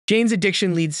Jane's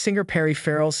Addiction lead singer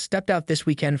Farrell stepped out this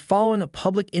weekend following a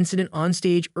public incident on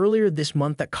stage earlier this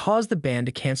month that caused the band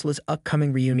to cancel its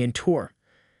upcoming reunion tour.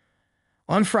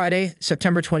 On Friday,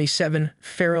 September 27,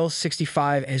 Farrell,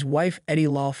 65, and his wife Eddie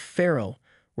Law Farrell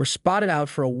were spotted out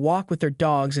for a walk with their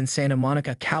dogs in Santa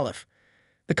Monica, Calif.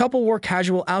 The couple wore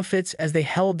casual outfits as they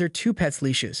held their two pets'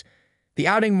 leashes. The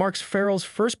outing marks Farrell's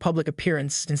first public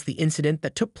appearance since the incident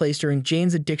that took place during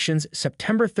Jane's Addiction's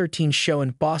September 13 show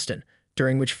in Boston,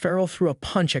 during which Farrell threw a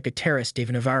punch at guitarist Dave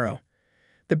Navarro.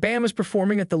 The band was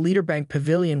performing at the Leaderbank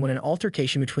Pavilion when an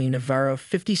altercation between Navarro,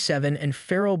 57, and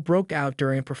Farrell broke out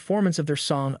during a performance of their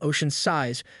song Ocean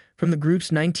Size from the group's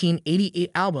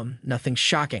 1988 album, Nothing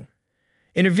Shocking.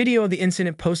 In a video of the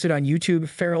incident posted on YouTube,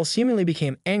 Farrell seemingly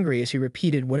became angry as he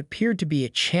repeated what appeared to be a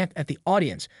chant at the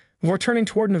audience, before turning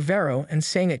toward Navarro and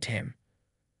saying it to him.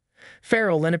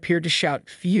 Farrell then appeared to shout,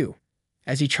 "Phew,"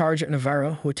 as he charged at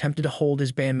Navarro, who attempted to hold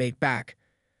his bandmate back.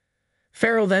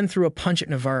 Farrell then threw a punch at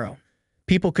Navarro.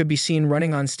 People could be seen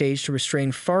running on stage to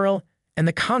restrain Farrell, and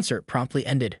the concert promptly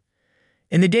ended.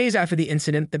 In the days after the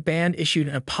incident, the band issued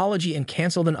an apology and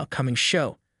canceled an upcoming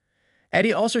show.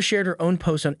 Eddie also shared her own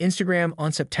post on Instagram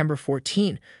on September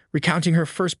 14, recounting her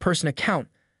first-person account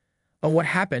of what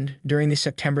happened during the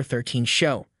September 13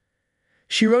 show.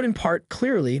 She wrote in part,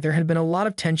 "Clearly, there had been a lot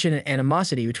of tension and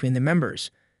animosity between the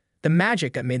members. The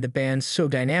magic that made the band so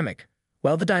dynamic.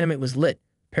 While the dynamite was lit,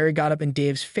 Perry got up and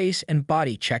Dave's face and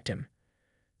body checked him.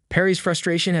 Perry's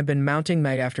frustration had been mounting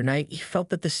night after night. He felt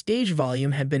that the stage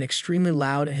volume had been extremely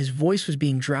loud and his voice was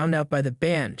being drowned out by the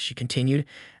band," she continued,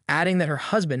 adding that her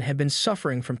husband had been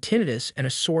suffering from tinnitus and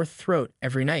a sore throat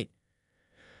every night.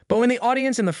 But when the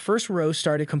audience in the first row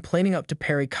started complaining up to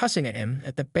Perry, cussing at him,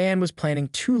 that the band was playing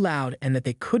too loud and that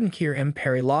they couldn't hear him,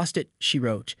 Perry lost it, she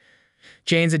wrote.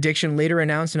 Jane's Addiction later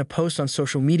announced in a post on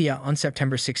social media on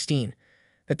September 16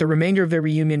 that the remainder of their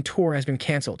reunion tour has been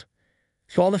canceled.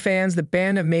 To all the fans, the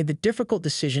band have made the difficult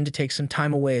decision to take some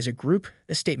time away as a group,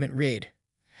 the statement read.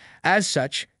 As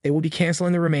such, they will be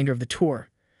canceling the remainder of the tour.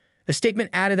 The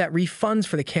statement added that refunds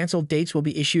for the canceled dates will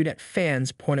be issued at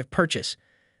fans' point of purchase.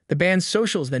 The band's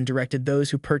socials then directed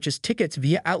those who purchased tickets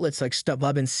via outlets like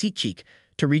StubHub and SeatGeek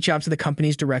to reach out to the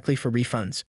companies directly for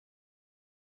refunds.